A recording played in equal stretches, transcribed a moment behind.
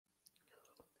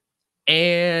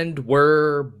And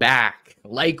we're back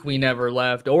like we never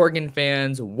left. Oregon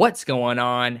fans, what's going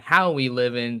on? How we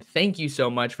living? Thank you so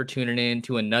much for tuning in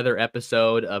to another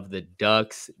episode of the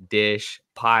Ducks Dish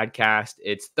podcast.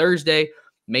 It's Thursday,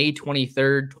 May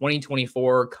 23rd,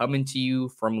 2024, coming to you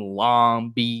from Long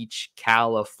Beach,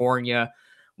 California.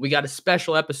 We got a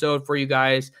special episode for you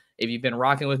guys. If you've been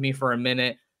rocking with me for a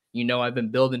minute, you know I've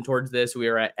been building towards this. We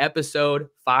are at episode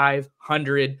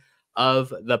 500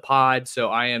 of the pod. So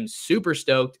I am super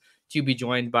stoked to be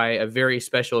joined by a very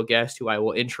special guest who I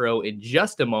will intro in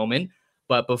just a moment.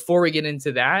 But before we get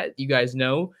into that, you guys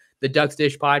know the Ducks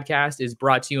Dish podcast is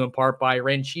brought to you in part by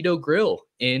Ranchito Grill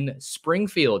in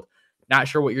Springfield. Not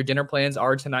sure what your dinner plans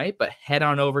are tonight, but head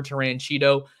on over to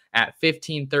Ranchito at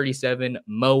 1537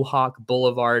 Mohawk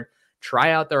Boulevard.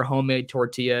 Try out their homemade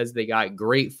tortillas. They got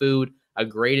great food, a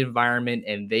great environment,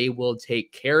 and they will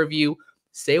take care of you.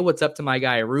 Say what's up to my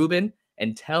guy Ruben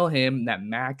and tell him that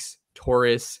Max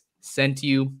Torres sent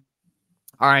you.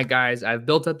 All right, guys, I've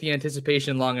built up the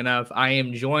anticipation long enough. I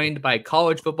am joined by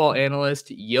college football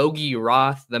analyst Yogi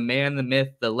Roth, the man, the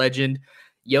myth, the legend.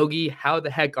 Yogi, how the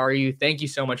heck are you? Thank you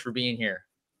so much for being here.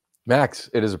 Max,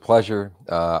 it is a pleasure.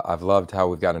 I've loved how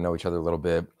we've got to know each other a little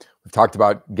bit. We've talked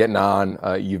about getting on.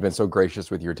 You've been so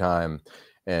gracious with your time,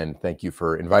 and thank you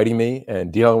for inviting me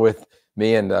and dealing with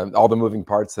me and all the moving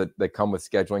parts that come with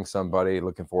scheduling somebody.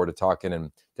 Looking forward to talking and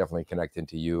definitely connecting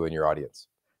to you and your audience.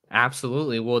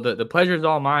 Absolutely. Well, the pleasure is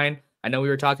all mine. I know we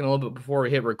were talking a little bit before we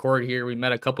hit record here. We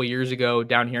met a couple years ago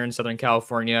down here in Southern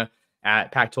California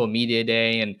at Pac-12 Media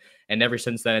Day, and ever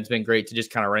since then, it's been great to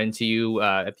just kind of run into you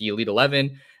at the Elite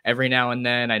 11 every now and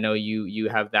then. I know you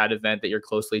have that event that you're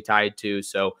closely tied to,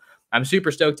 so I'm super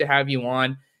stoked to have you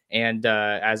on. And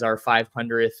as our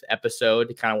 500th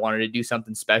episode, kind of wanted to do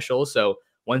something special. So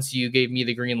once you gave me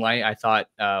the green light, I thought,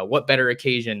 what better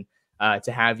occasion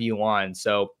to have you on?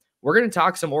 So we're going to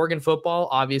talk some Oregon football.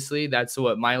 Obviously, that's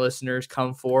what my listeners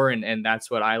come for, and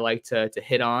that's what I like to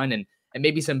hit on, and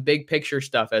maybe some big picture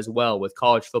stuff as well with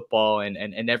college football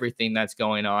and everything that's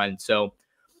going on. So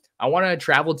I want to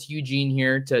travel to Eugene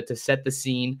here to set the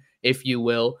scene, if you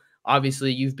will.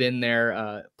 Obviously, you've been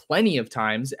there plenty of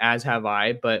times, as have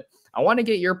I, but I want to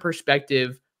get your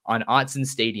perspective on Autzen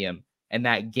Stadium and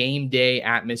that game day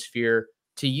atmosphere.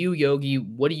 To you, Yogi,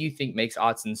 what do you think makes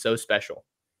Autzen so special?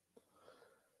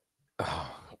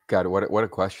 Oh, God, what a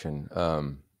question.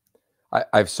 I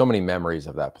have so many memories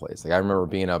of that place. Like I remember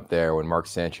being up there when Mark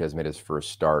Sanchez made his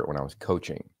first start when I was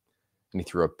coaching, and he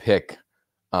threw a pick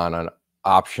on an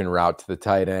option route to the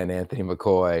tight end, Anthony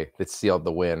McCoy, that sealed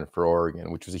the win for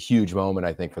Oregon, which was a huge moment,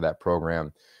 I think, for that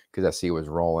program because SC was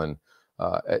rolling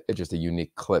at just a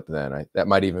unique clip then. That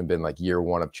might even been like year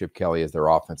one of Chip Kelly as their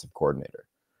offensive coordinator.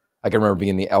 I can remember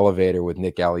being in the elevator with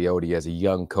Nick Aliotti as a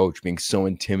young coach, being so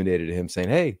intimidated at him saying,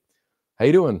 "Hey, how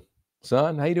you doing,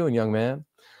 son? How you doing, young man?"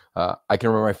 I can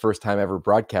remember my first time ever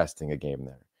broadcasting a game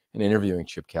there and interviewing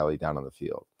Chip Kelly down on the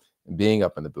field and being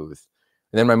up in the booth.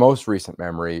 And then my most recent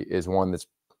memory is one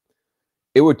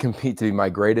it would compete to be my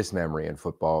greatest memory in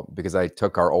football because I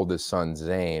took our oldest son,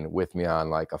 Zane, with me on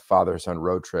like a father-son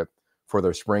road trip for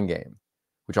their spring game,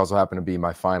 which also happened to be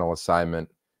my final assignment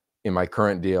in my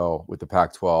current deal with the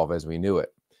Pac-12 as we knew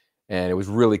it. And it was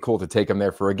really cool to take him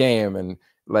there for a game and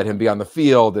let him be on the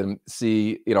field and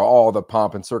see, all the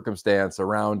pomp and circumstance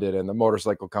around it and the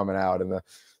motorcycle coming out and the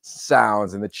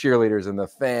sounds and the cheerleaders and the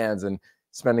fans and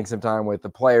spending some time with the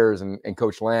players and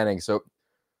Coach Lanning. So,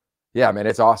 yeah, man,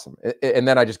 it's awesome. And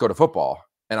then I just go to football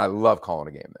and I love calling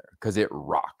a game there because it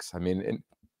rocks. I mean,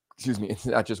 excuse me, it's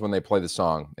not just when they play the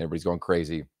song, everybody's going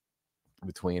crazy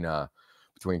between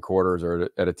quarters or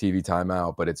at a TV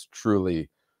timeout, but it's truly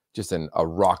just a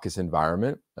raucous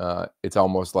environment. It's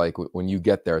almost like when you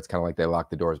get there, it's kind of like they lock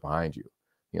the doors behind you.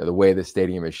 The way the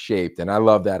stadium is shaped. And I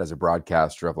love that as a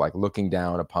broadcaster of like looking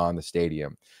down upon the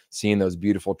stadium, seeing those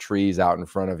beautiful trees out in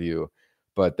front of you,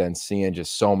 but then seeing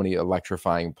just so many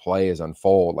electrifying plays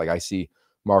unfold. Like I see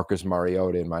Marcus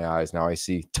Mariota in my eyes. Now I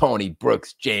see Tony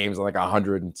Brooks James on like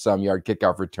 100 and some yard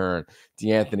kickoff return,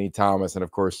 DeAnthony Thomas, and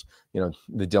of course, the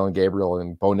Dylan Gabriel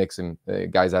and Bo Nixon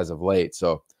guys as of late.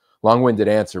 So long-winded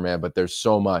answer, man, but there's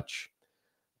so much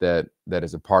that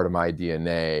is a part of my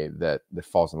DNA that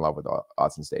falls in love with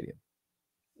Autzen Stadium.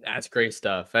 That's great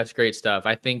stuff. That's great stuff.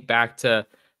 I think back to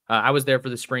I was there for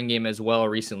the spring game as well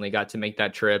recently, got to make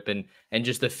that trip and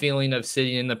just the feeling of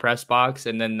sitting in the press box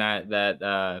and then that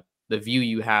the view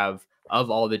you have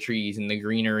of all the trees and the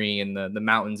greenery and the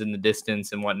mountains in the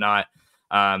distance and whatnot.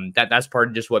 That's part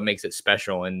of just what makes it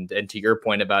special. And to your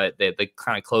point about it, they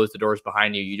kind of close the doors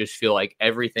behind you. You just feel like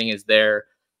everything is there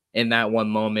in that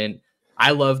one moment.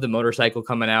 I love the motorcycle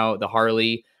coming out, the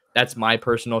Harley That's my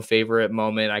personal favorite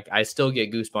moment. I still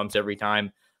get goosebumps every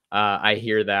time I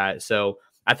hear that. So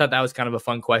I thought that was kind of a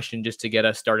fun question just to get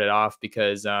us started off,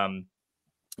 because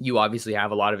you obviously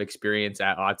have a lot of experience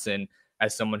at Autzen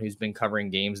as someone who's been covering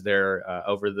games there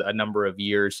over a number of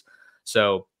years.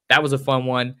 So that was a fun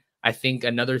one. I think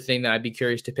another thing that I'd be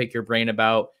curious to pick your brain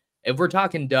about, if we're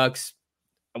talking Ducks,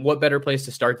 what better place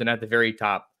to start than at the very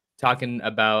top, talking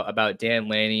about Dan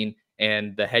Lanning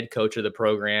and the head coach of the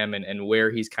program, and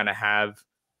where he's kind of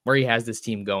where he has this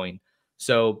team going.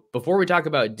 So before we talk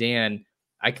about Dan,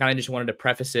 I kind of just wanted to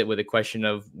preface it with a question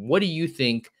of, what do you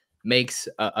think makes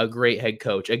a great head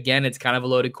coach? Again, it's kind of a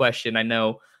loaded question, I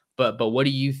know, but what do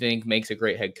you think makes a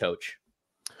great head coach?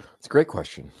 It's a great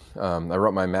question. I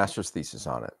wrote my master's thesis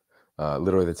on it.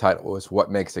 Literally, the title was "What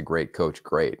Makes a Great Coach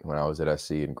Great." When I was at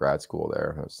SC in grad school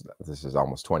there, this is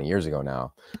almost 20 years ago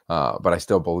now, but I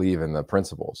still believe in the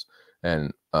principles,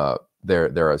 and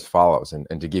they're as follows.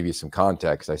 And to give you some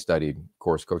context, I studied, of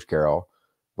course, Coach Carroll,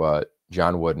 but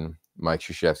John Wooden, Mike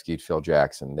Krzyzewski, Phil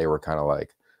Jackson. They were kind of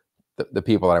like the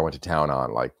people that I went to town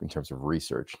on, like in terms of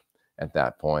research. At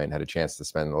that point, had a chance to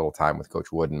spend a little time with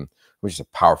Coach Wooden, which is a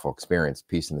powerful experience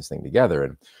piecing this thing together.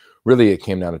 And really, it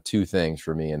came down to two things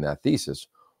for me in that thesis.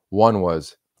 One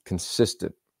was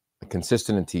consistent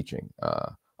in teaching,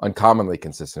 uncommonly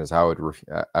consistent is how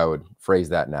I would phrase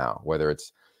that now. Whether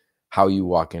it's how you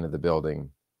walk into the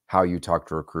building, how you talk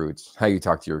to recruits, how you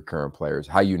talk to your current players,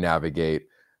 how you navigate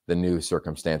the new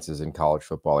circumstances in college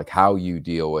football, like how you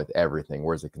deal with everything.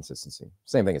 Where's the consistency?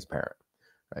 Same thing as a parent,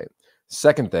 right?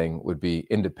 Second thing would be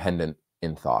independent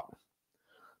in thought.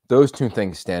 Those two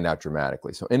things stand out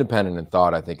dramatically. So independent in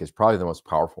thought, I think, is probably the most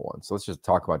powerful one. So let's just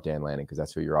talk about Dan Lanning, because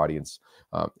that's who your audience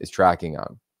is tracking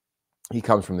on. He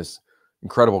comes from this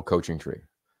incredible coaching tree.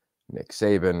 Nick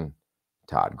Saban,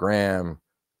 Todd Graham,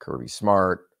 Kirby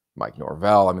Smart, Mike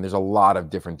Norvell. I mean, there's a lot of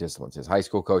different disciplines. His high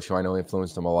school coach, who I know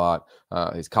influenced him a lot,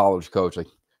 his college coach, like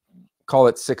call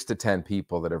it 6 to 10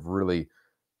 people that have really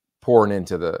poured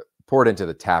into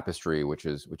the tapestry, which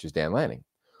is Dan Lanning.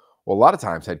 Well, a lot of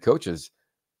times head coaches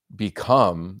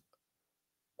become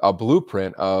a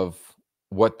blueprint of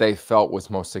what they felt was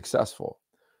most successful.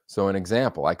 So an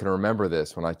example, I can remember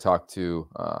this when I talked to,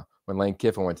 when Lane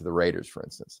Kiffin went to the Raiders, for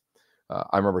instance.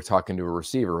 I remember talking to a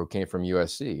receiver who came from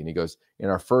USC, and he goes, in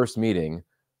our first meeting,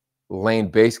 Lane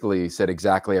basically said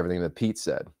exactly everything that Pete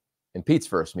said in Pete's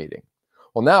first meeting.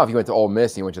 Well, now if you went to Ole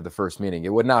Miss and you went to the first meeting,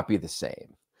 it would not be the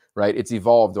same, right? It's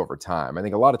evolved over time. I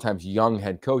think a lot of times young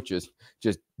head coaches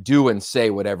just do and say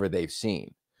whatever they've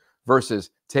seen versus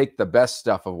take the best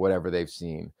stuff of whatever they've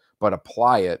seen, but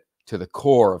apply it to the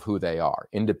core of who they are,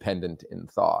 independent in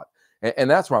thought. And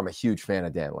that's why I'm a huge fan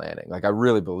of Dan Lanning. Like, I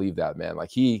really believe that, man. Like,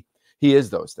 he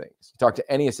is those things. You talk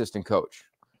to any assistant coach,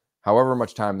 however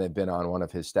much time they've been on one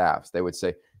of his staffs, they would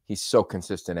say he's so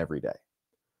consistent every day.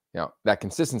 You know, that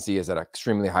consistency is at an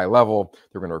extremely high level.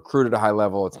 They're going to recruit at a high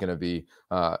level. It's going to be,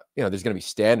 there's going to be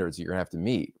standards that you're going to have to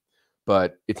meet.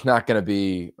 But it's not going to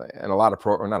be, and not a lot of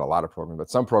programs, but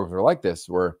some programs are like this,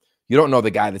 where you don't know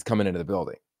the guy that's coming into the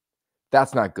building.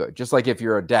 That's not good. Just like if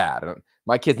you're a dad,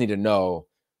 my kids need to know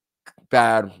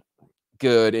bad,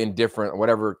 good, indifferent,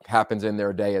 whatever happens in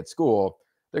their day at school,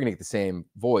 they're going to get the same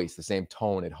voice, the same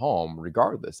tone at home,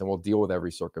 regardless. And we'll deal with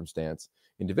every circumstance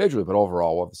individually, but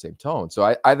overall we'll have the same tone.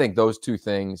 So I think those two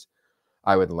things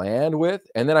I would land with.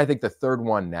 And then I think the third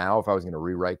one now, if I was going to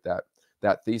rewrite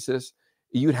that thesis,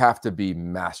 you'd have to be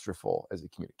masterful as a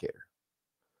communicator.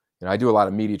 You know, I do a lot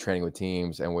of media training with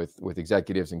teams and with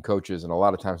executives and coaches. And a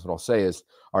lot of times what I'll say is,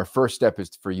 our first step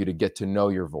is for you to get to know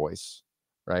your voice,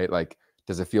 right? Like,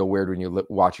 does it feel weird when you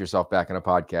watch yourself back in a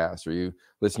podcast, or you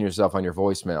listen to yourself on your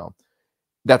voicemail?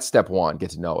 That's step one, get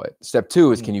to know it. Step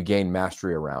two is, can you gain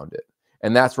mastery around it?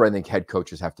 And that's where I think head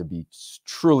coaches have to be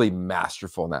truly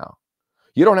masterful now.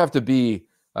 You don't have to be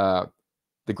the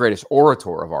greatest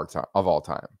orator of all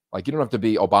time. Like, you don't have to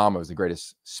be Obama was the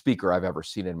greatest speaker I've ever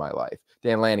seen in my life.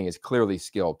 Dan Lanning is clearly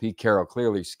skilled. Pete Carroll,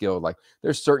 clearly skilled. Like,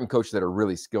 there's certain coaches that are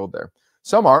really skilled there.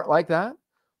 Some aren't like that,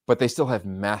 but they still have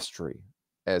mastery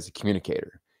as a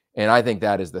communicator. And I think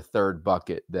that is the third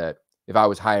bucket, that if I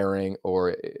was hiring,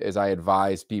 or as I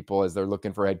advise people as they're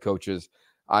looking for head coaches,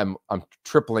 I'm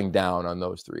tripling down on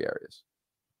those three areas.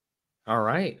 All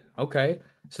right. Okay.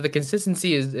 So the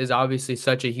consistency is obviously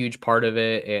such a huge part of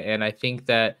it. And I think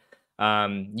that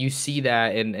you see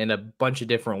that in a bunch of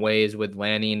different ways with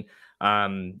Lanning,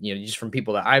 just from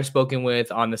people that I've spoken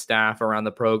with on the staff around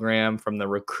the program, from the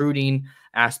recruiting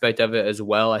aspect of it as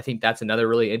well. I think that's another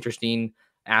really interesting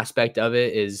aspect of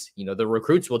it is, the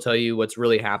recruits will tell you what's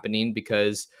really happening,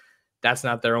 because that's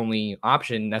not their only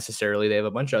option necessarily. They have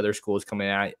a bunch of other schools coming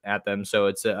at them. So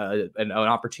it's an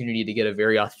opportunity to get a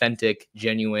very authentic,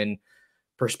 genuine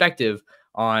perspective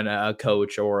on a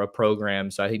coach or a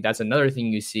program. So I think that's another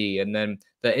thing you see. And then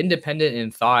the independent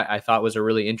in thought, I thought was a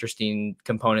really interesting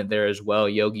component there as well,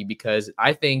 Yogi, because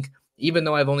I think even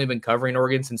though I've only been covering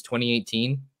Oregon since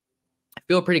 2018, I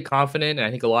feel pretty confident. And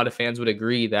I think a lot of fans would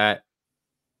agree that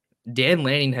Dan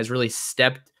Lanning has really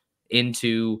stepped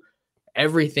into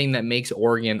everything that makes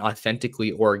Oregon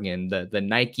authentically Oregon, the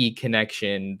Nike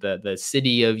connection, the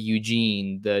city of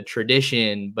Eugene, the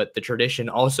tradition, but the tradition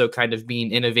also kind of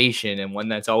being innovation and one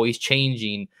that's always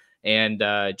changing and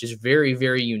just very,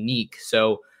 very unique.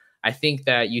 So I think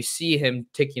that you see him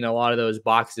ticking a lot of those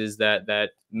boxes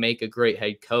that make a great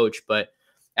head coach, but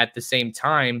at the same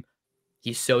time,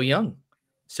 he's so young.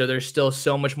 So there's still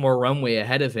so much more runway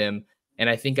ahead of him. And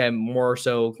I think I more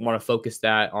so want to focus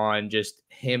that on just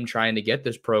him trying to get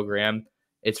this program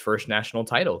its first national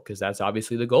title, because that's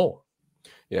obviously the goal.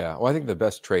 Yeah. Well, I think the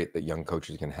best trait that young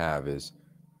coaches can have is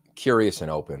curious and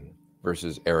open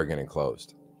versus arrogant and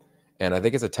closed. And I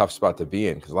think it's a tough spot to be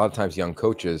in because a lot of times young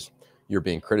coaches, you're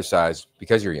being criticized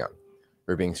because you're young.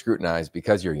 You're being scrutinized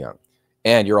because you're young.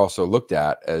 And you're also looked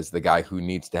at as the guy who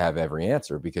needs to have every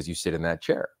answer because you sit in that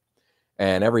chair.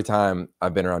 And every time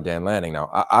I've been around Dan Lanning now,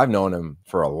 I've known him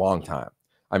for a long time.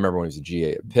 I remember when he was a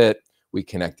GA at Pitt. We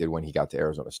connected when he got to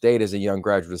Arizona State as a young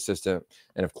graduate assistant,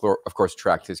 and of course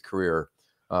tracked his career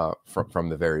from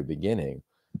the very beginning.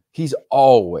 He's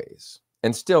always,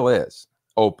 and still is,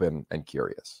 open and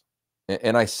curious.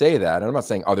 And I say that, and I'm not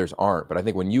saying others aren't, but I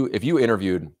think if you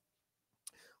interviewed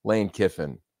Lane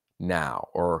Kiffin now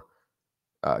or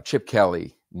Chip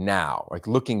Kelly now, like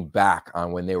looking back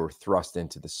on when they were thrust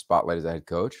into the spotlight as a head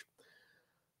coach,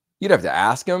 you'd have to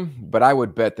ask them, but I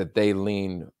would bet that they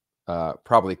lean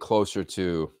probably closer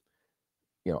to,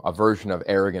 a version of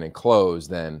arrogant and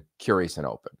closed than curious and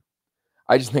open.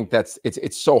 I just think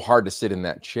it's so hard to sit in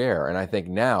that chair. And I think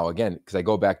now, again, because I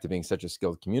go back to being such a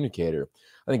skilled communicator,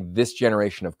 I think this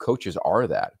generation of coaches are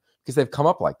that because they've come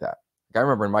up like that. Like I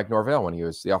remember Mike Norvell when he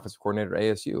was the offensive coordinator at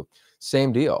ASU,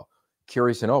 same deal.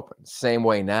 Curious and open, same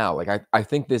way now. Like I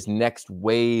think this next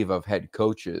wave of head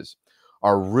coaches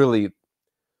are really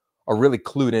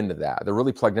clued into that. They're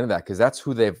really plugged into that because that's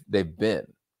who they've been,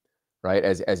 right?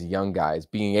 As young guys,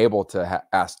 being able to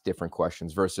ask different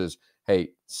questions versus, hey,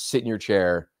 sit in your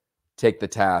chair, take the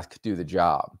task, do the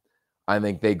job. I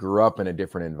think they grew up in a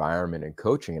different environment in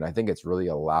coaching, and I think it's really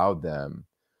allowed them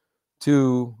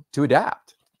to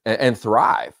adapt and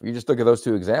thrive. You just look at those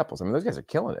two examples. I mean, those guys are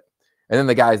killing it. And then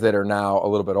the guys that are now a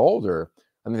little bit older,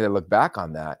 I think they look back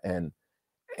on that and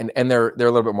they're a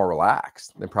little bit more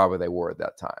relaxed than probably they were at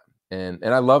that time. And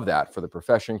I love that for the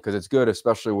profession because it's good,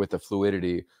 especially with the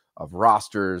fluidity of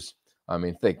rosters. I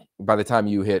mean, think by the time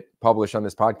you hit publish on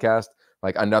this podcast,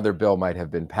 like another bill might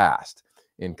have been passed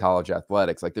in college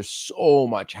athletics. Like there's so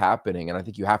much happening. And I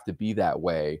think you have to be that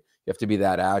way. You have to be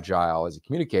that agile as a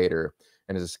communicator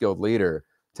and as a skilled leader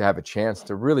to have a chance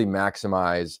to really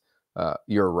maximize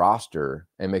your roster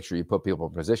and make sure you put people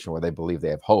in a position where they believe they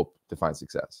have hope to find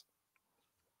success.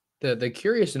 The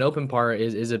curious and open part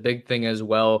is a big thing as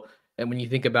well. And when you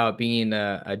think about being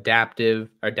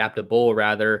adaptable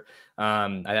rather,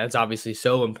 that's obviously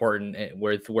so important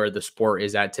with where the sport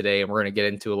is at today. And we're going to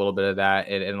get into a little bit of that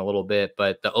in a little bit.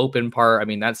 But the open part, I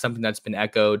mean, that's something that's been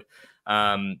echoed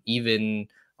even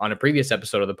on a previous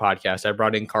episode of the podcast. I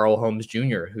brought in Carl Holmes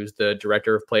Jr., who's the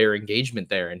director of player engagement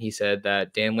there. And he said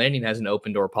that Dan Lanning has an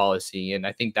open door policy. And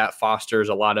I think that fosters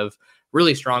a lot of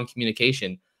really strong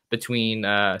communication between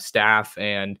staff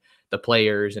and the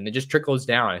players. And it just trickles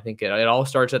down. I think it all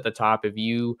starts at the top. If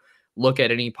you look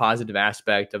at any positive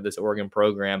aspect of this Oregon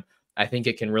program, I think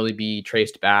it can really be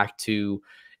traced back to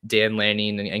Dan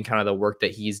Lanning and kind of the work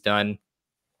that he's done.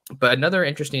 But another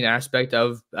interesting aspect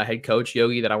of a head coach,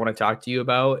 Yogi, that I want to talk to you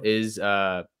about is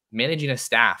managing a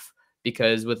staff.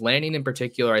 Because with Lanning in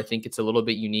particular, I think it's a little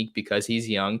bit unique because he's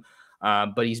young,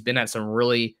 but he's been at some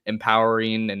really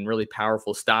empowering and really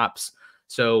powerful stops.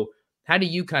 So how do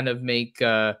you kind of make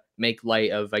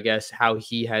light of, I guess, how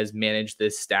he has managed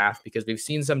this staff? Because we've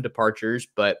seen some departures,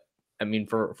 but I mean,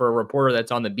 for a reporter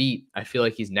that's on the beat, I feel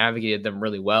like he's navigated them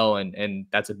really well. And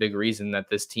that's a big reason that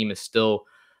this team is still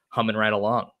humming right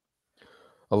along.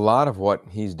 A lot of what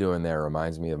he's doing there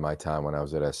reminds me of my time when I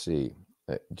was at SC.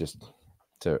 Just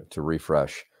to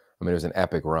refresh, I mean, it was an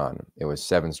epic run. It was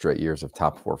 7 straight years of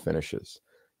top 4 finishes.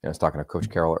 I was talking to Coach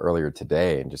Carroll earlier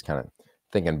today and just kind of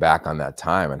thinking back on that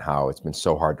time and how it's been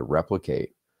so hard to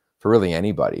replicate for really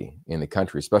anybody in the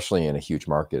country, especially in a huge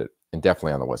market and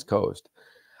definitely on the West Coast.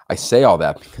 I say all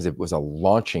that because it was a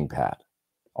launching pad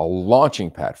a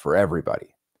launching pad for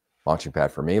everybody. Launching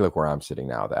pad for me. Look where I'm sitting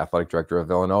now. The athletic director of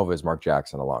Villanova is Mark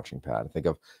Jackson, a launching pad. Think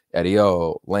of Eddie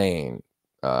O, Lane,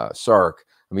 Sark.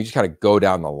 I mean, you just kind of go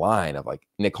down the line of like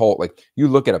Nick Holt. Like you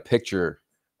look at a picture,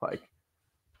 like,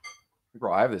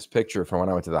 bro, I have this picture from when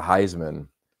I went to the Heisman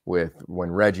with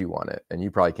when Reggie won it, and you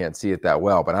probably can't see it that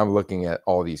well, but I'm looking at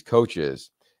all these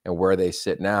coaches and where they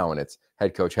sit now, and it's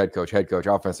head coach,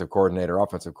 offensive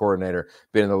coordinator,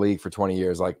 been in the league for 20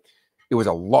 years. Like it was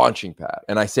a launching pad.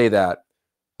 And I say that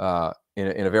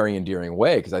in a very endearing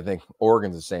way because I think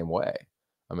Oregon's the same way.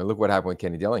 I mean, look what happened with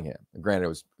Kenny Dillingham. Granted, it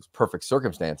was perfect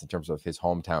circumstance in terms of his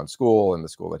hometown school and the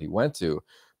school that he went to,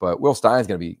 but Will Stein's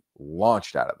going to be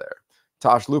launched out of there.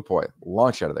 Tosh Lupoy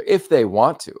launched out of there if they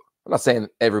want to. I'm not saying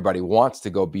everybody wants to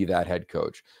go be that head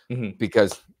coach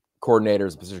because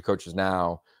coordinators and position coaches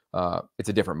now, it's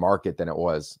a different market than it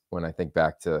was when I think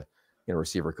back to,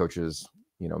 receiver coaches,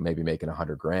 maybe making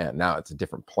 $100,000. Now it's a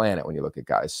different planet when you look at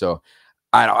guys. So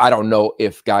I don't know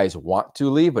if guys want to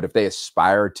leave, but if they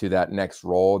aspire to that next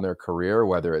role in their career,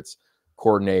 whether it's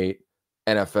coordinate,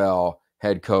 NFL,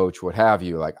 head coach, what have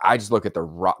you, like I just look at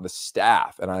the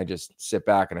staff and I just sit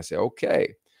back and I say,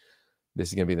 okay, this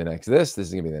is going to be the next this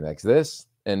is going to be the next this.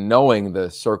 And knowing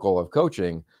the circle of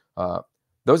coaching,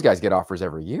 those guys get offers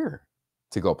every year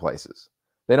to go places.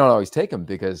 They don't always take them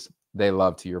because they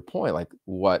love, to your point, like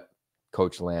what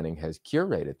Coach Lanning has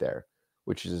curated there,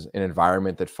 which is an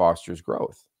environment that fosters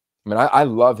growth. I mean, I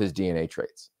love his DNA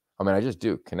traits. I mean, I just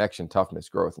do. Connection, toughness,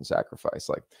 growth, and sacrifice.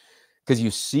 Like, because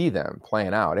you see them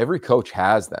playing out. Every coach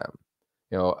has them.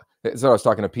 That's what I was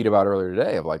talking to Pete about earlier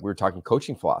today, of like, we were talking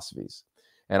coaching philosophies.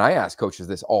 And I ask coaches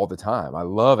this all the time. I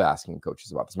love asking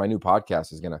coaches about this. My new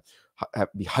podcast is going to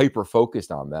be hyper focused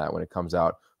on that when it comes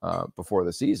out before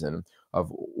the season, of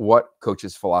what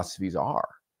coaches' philosophies are.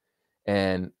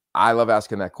 And I love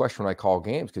asking that question when I call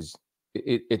games because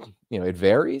it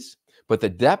varies, but the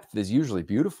depth is usually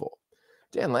beautiful.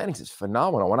 Dan Lanning's is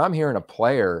phenomenal. When I'm hearing a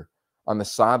player on the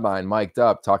sideline mic'd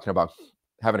up talking about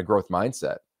having a growth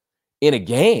mindset in a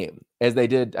game, as they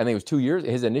did, I think it was 2 years,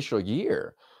 his initial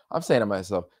year, I'm saying to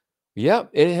myself, yep,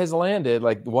 it has landed.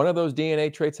 Like one of those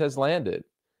DNA traits has landed.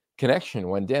 Connection.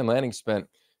 When Dan Lanning spent,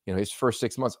 his first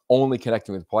 6 months only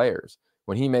connecting with players,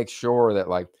 when he makes sure that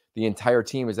like the entire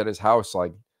team is at his house,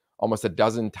 like almost a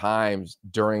dozen times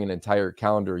during an entire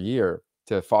calendar year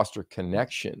to foster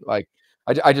connection. Like,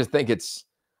 I just think it's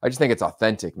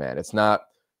authentic, man. It's not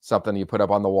something you put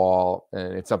up on the wall,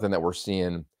 and it's something that we're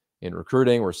seeing in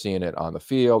recruiting. We're seeing it on the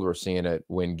field. We're seeing it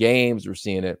win games. We're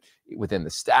seeing it within the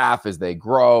staff as they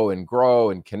grow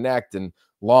and connect and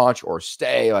launch or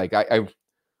stay. Like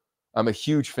I'm a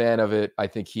huge fan of it. I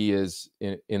think he is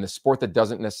in the sport that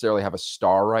doesn't necessarily have a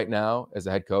star right now as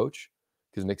a head coach,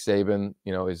 because Nick Saban,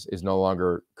 is no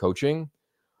longer coaching.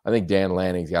 I think Dan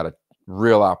Lanning's got a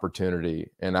real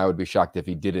opportunity, and I would be shocked if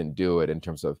he didn't do it in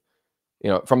terms of,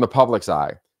 from the public's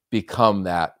eye, become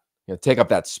that, take up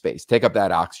that space, take up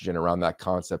that oxygen around that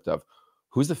concept of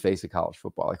who's the face of college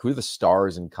football, like who are the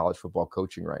stars in college football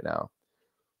coaching right now.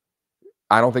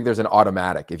 I don't think there's an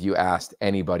automatic if you asked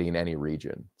anybody in any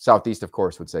region. Southeast, of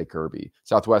course, would say Kirby.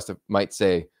 Southwest might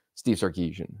say Steve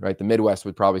Sarkisian, right? The Midwest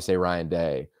would probably say Ryan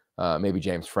Day, maybe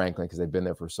James Franklin, because they've been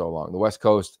there for so long. The West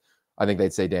Coast, I think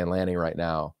they'd say Dan Lanning right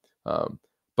now.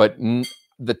 But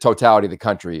the totality of the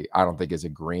country, I don't think is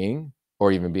agreeing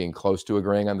or even being close to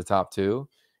agreeing on the top two.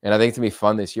 And I think it's going to be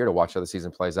fun this year to watch how the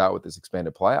season plays out with this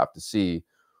expanded playoff to see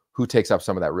who takes up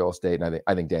some of that real estate. And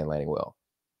I think Dan Lanning will.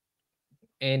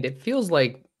 And it feels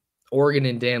like Oregon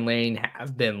and Dan Lanning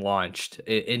have been launched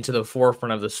into the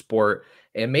forefront of the sport,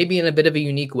 and maybe in a bit of a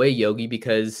unique way, Yogi,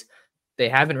 because they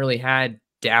haven't really had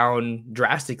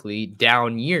drastically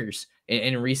down years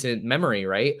in recent memory,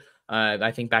 right?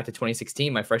 I think back to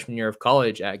 2016, my freshman year of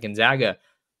college at Gonzaga,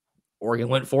 Oregon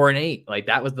went 4-8. Like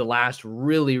that was the last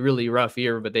really, really rough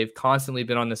year, but they've constantly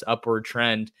been on this upward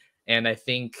trend. And I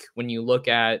think when you look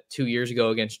at 2 years ago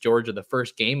against Georgia, the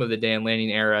first game of the Dan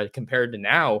Lanning era compared to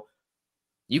now,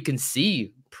 you can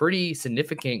see pretty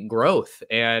significant growth.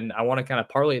 And I want to kind of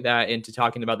parlay that into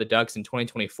talking about the Ducks in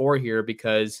 2024 here,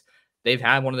 because they've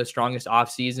had one of the strongest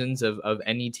off seasons of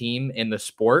any team in the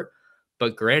sport.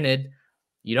 But granted,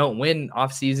 you don't win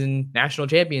off-season national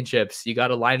championships. You got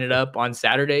to line it up on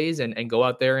Saturdays and go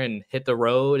out there and hit the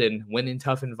road and win in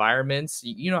tough environments.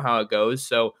 You know how it goes.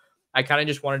 So I kind of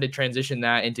just wanted to transition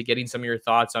that into getting some of your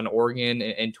thoughts on Oregon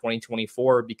in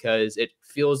 2024, because it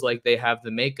feels like they have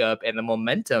the makeup and the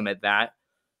momentum at that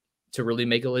to really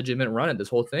make a legitimate run at this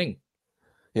whole thing.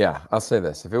 Yeah, I'll say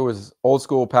this. If it was old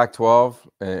school Pac-12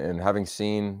 and having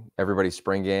seen everybody's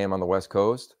spring game on the West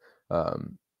Coast,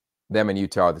 them and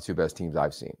Utah are the two best teams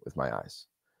I've seen with my eyes.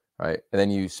 right? And then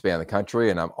you span the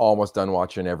country, and I'm almost done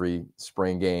watching every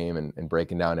spring game and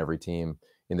breaking down every team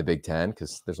in the Big Ten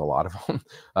because there's a lot of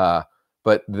them.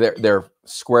 But they're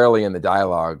squarely in the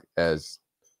dialogue as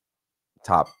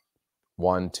top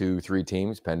 1, 2, 3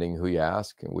 teams, depending who you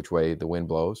ask and which way the wind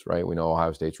blows, right? We know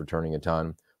Ohio State's returning a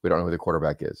ton. We don't know who the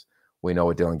quarterback is. We know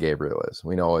what Dylan Gabriel is.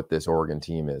 We know what this Oregon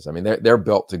team is. I mean, they're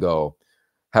built to go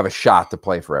have a shot to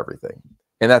play for everything.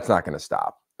 And that's not going to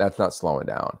stop. That's not slowing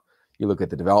down. You look at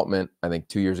the development. I think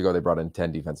 2 years ago, they brought in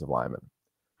 10 defensive linemen.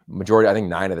 Majority, I think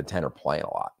 9 of the 10 are playing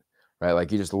a lot, right?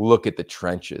 Like you just look at the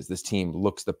trenches. This team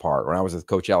looks the part. When I was with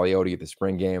Coach Aliotti at the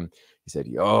spring game, he said,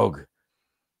 Yog,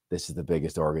 this is the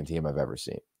biggest Oregon team I've ever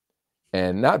seen.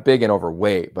 And not big and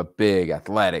overweight, but big,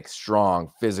 athletic,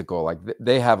 strong, physical. Like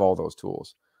they have all those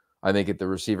tools. I think at the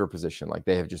receiver position, like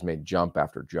they have just made jump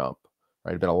after jump.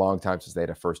 Right? It's been a long time since they had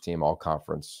a first team all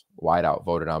conference wideout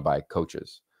voted on by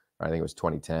coaches. I think it was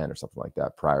 2010 or something like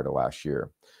that prior to last year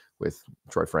with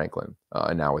Troy Franklin.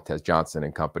 And now with Tez Johnson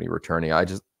and company returning.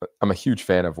 I'm a huge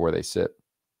fan of where they sit.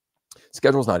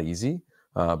 Schedule's not easy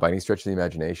by any stretch of the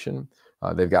imagination.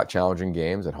 They've got challenging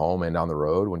games at home and on the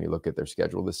road when you look at their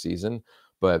schedule this season,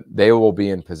 but they will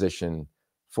be in position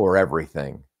for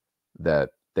everything that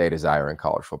they desire in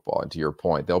college football. And to your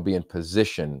point, they'll be in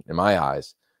position, in my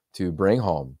eyes, to bring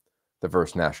home the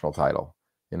first national title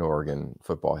in Oregon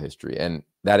football history. And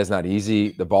that is not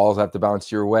easy. The balls have to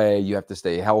bounce your way. You have to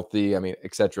stay healthy. I mean,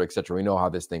 et cetera, et cetera. We know how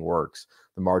this thing works.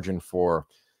 The margin for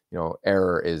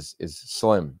error is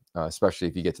slim, especially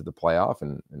if you get to the playoff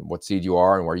and what seed you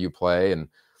are and where you play and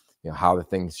how the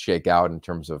things shake out in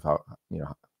terms of how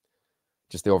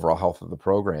just the overall health of the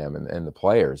program and the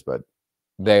players. But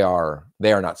they are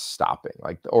not stopping.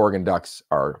 Like the Oregon Ducks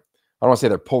are, I don't want to say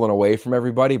they're pulling away from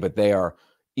everybody, but they are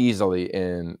easily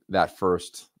in that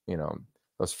first,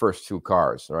 those first 2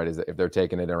 cars, right? If they're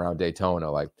taking it around Daytona,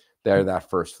 like they're that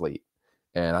first fleet,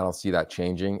 and I don't see that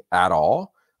changing at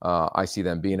all. I see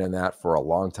them being in that for a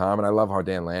long time. And I love how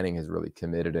Dan Lanning has really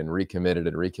committed and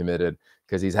recommitted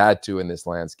because he's had to in this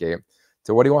landscape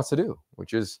to what he wants to do,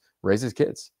 which is raise his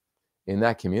kids in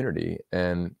that community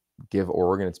and give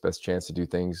Oregon its best chance to do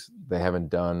things they haven't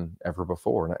done ever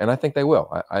before. And I think they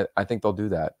will. I think they'll do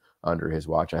that under his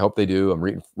watch. I hope they do. I'm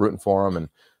rooting for them and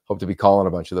hope to be calling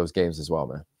a bunch of those games as well,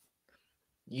 man.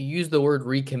 You use the word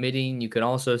recommitting. You can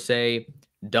also say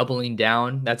doubling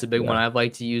down. That's a big one I've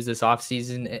liked to use this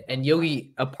offseason. And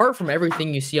Yogi, apart from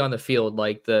everything you see on the field,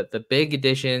 like the big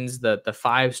additions, the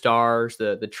 5 stars,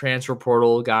 the transfer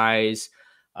portal guys,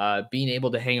 being able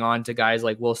to hang on to guys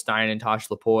like Will Stein and Tosh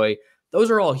Lapoy, those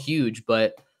are all huge.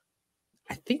 But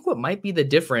I think what might be the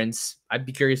difference, I'd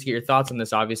be curious to get your thoughts on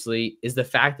this, obviously, is the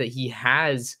fact that he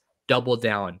has doubled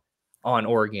down on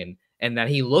Oregon and that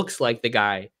he looks like the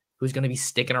guy who's going to be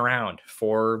sticking around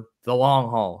for the long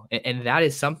haul. And that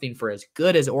is something, for as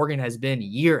good as Oregon has been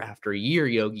year after year,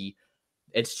 Yogi,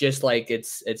 it's just like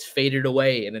it's faded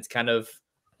away and it's kind of,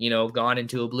 gone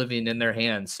into oblivion in their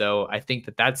hands. So I think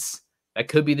that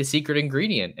could be the secret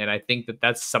ingredient. And I think that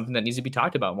that's something that needs to be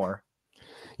talked about more.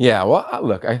 Yeah, well,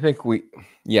 look, I think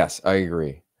yes, I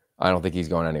agree. I don't think he's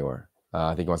going anywhere.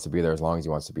 I think he wants to be there as long as he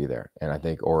wants to be there. And I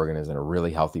think Oregon is in a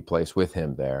really healthy place with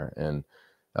him there. And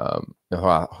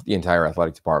the entire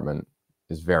athletic department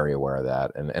is very aware of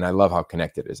that. And I love how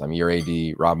connected it is. I mean, your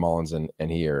AD, Rob Mullins, and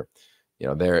he are,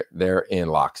 they're in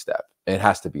lockstep. It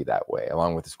has to be that way,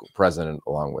 along with the school president,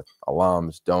 along with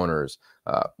alums, donors,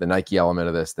 the Nike element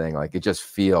of this thing. Like, it just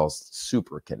feels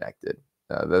super connected.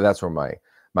 That's where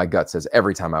my gut says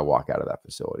every time I walk out of that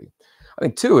facility. I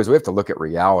think, too, is we have to look at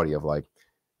reality of, like,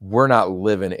 we're not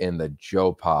living in the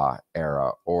Joe Pa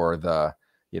era or the,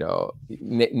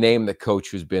 name the coach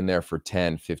who's been there for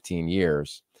 10, 15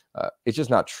 years. It's just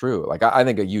not true. Like, I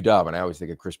think of UW, and I always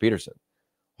think of Chris Peterson.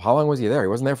 How long was he there? He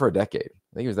wasn't there for a decade.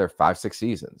 I think he was there 5, 6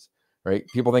 seasons, right?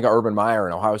 People think of Urban Meyer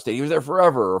in Ohio State. He was there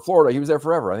forever. Or Florida, he was there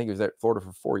forever. I think he was there Florida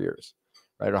for 4 years,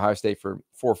 right? Ohio State for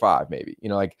 4 or 5, maybe.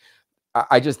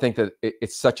 I just think that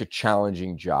it's such a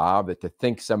challenging job that to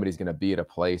think somebody's going to be at a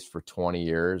place for 20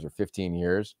 years or 15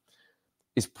 years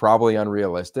is probably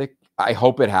unrealistic. I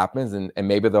hope it happens, and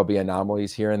maybe there'll be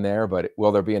anomalies here and there, but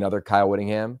will there be another Kyle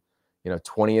Whittingham,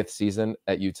 20th season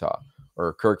at Utah,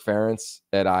 or Kirk Ferentz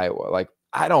at Iowa? Like,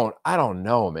 I don't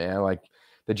know, man. Like,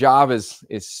 the job is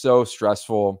so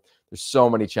stressful. There's so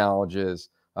many challenges,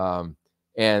 and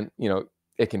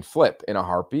it can flip in a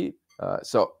heartbeat.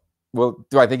 Well,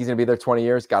 do I think he's going to be there 20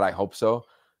 years? God, I hope so.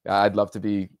 I'd love to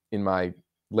be in my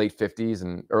late 50s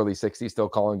and early 60s still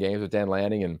calling games with Dan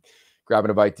Lanning and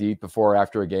grabbing a bite to eat before or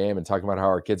after a game and talking about how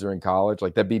our kids are in college.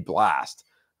 Like, that'd be blast.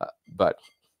 But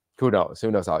who knows?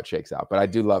 Who knows how it shakes out? But I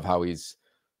do love how he's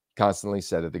constantly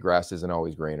said that the grass isn't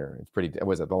always greener. It's pretty,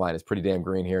 was it the line is pretty damn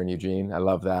green here in Eugene. I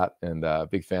love that. And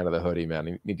big fan of the hoodie, man.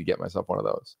 I need to get myself one of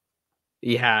those.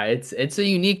 Yeah, it's a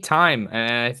unique time,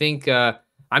 and I think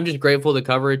I'm just grateful to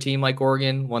cover a team like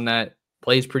Oregon, one that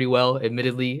plays pretty well,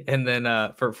 admittedly. And then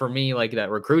for me, like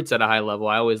that recruits at a high level,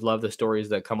 I always love the stories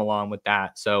that come along with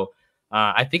that. So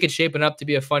I think it's shaping up to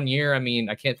be a fun year. I mean,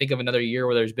 I can't think of another year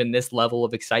where there's been this level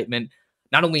of excitement,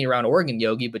 not only around Oregon,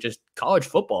 Yogi, but just college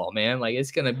football, man. Like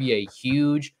it's gonna be a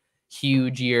huge,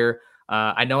 huge year.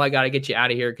 I know I got to get you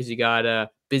out of here because you got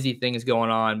busy things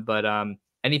going on, but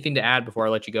anything to add before I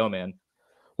let you go, man?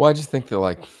 Well, I just think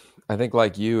that I think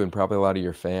like you and probably a lot of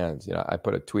your fans, I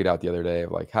put a tweet out the other day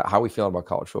of like how we feeling about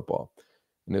college football,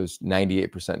 and it was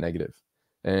 98% negative.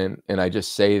 And I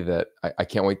just say that I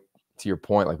can't wait to your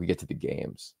point, like we get to the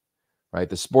games, right?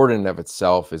 The sport in and of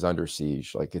itself is under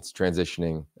siege, like it's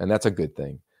transitioning, and that's a good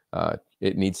thing.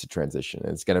 It needs to transition.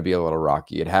 It's going to be a little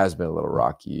rocky. It has been a little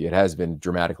rocky. It has been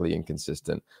dramatically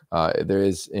inconsistent. There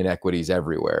is inequities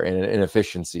everywhere and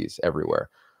inefficiencies everywhere,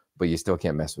 but you still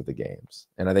can't mess with the games.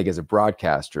 And I think as a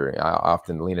broadcaster, I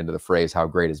often lean into the phrase, how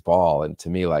great is ball? And to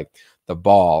me, like the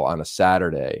ball on a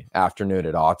Saturday afternoon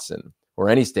at Autzen or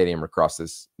any stadium across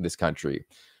this country,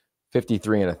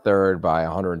 53 and a third by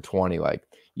 120, like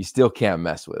you still can't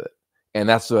mess with it. And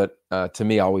that's what, to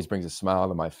me, always brings a smile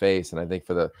to my face. And I think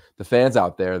for the fans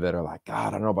out there that are like, God,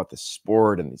 I don't know about the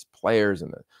sport and these players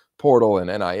and the portal and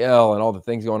NIL and all the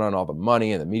things going on, all the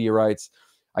money and the media rights,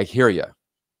 I hear you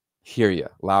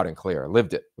loud and clear. I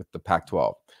lived it with the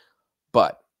Pac-12.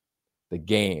 But the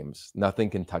games, nothing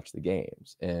can touch the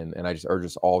games. And I just urge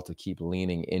us all to keep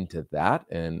leaning into that.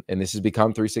 And this has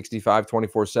become 365,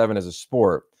 24/7 as a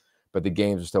sport, but the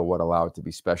games are still what allow it to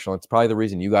be special. It's probably the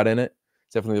reason you got in it.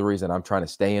 It's definitely the reason I'm trying to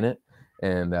stay in it.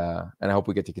 And I hope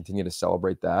we get to continue to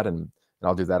celebrate that. And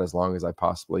I'll do that as long as I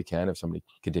possibly can if somebody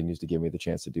continues to give me the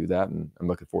chance to do that. And I'm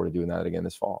looking forward to doing that again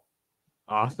this fall.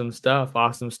 Awesome stuff.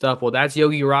 Awesome stuff. Well, that's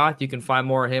Yogi Roth. You can find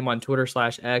more of him on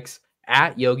Twitter/X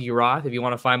at Yogi Roth. If you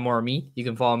want to find more of me, you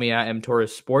can follow me at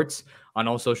Torres Sports on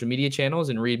all social media channels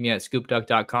and read me at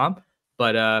scoopduck.com.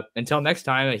 But until next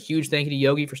time, a huge thank you to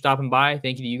Yogi for stopping by.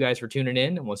 Thank you to you guys for tuning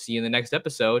in, and we'll see you in the next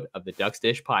episode of the Ducks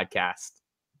Dish podcast.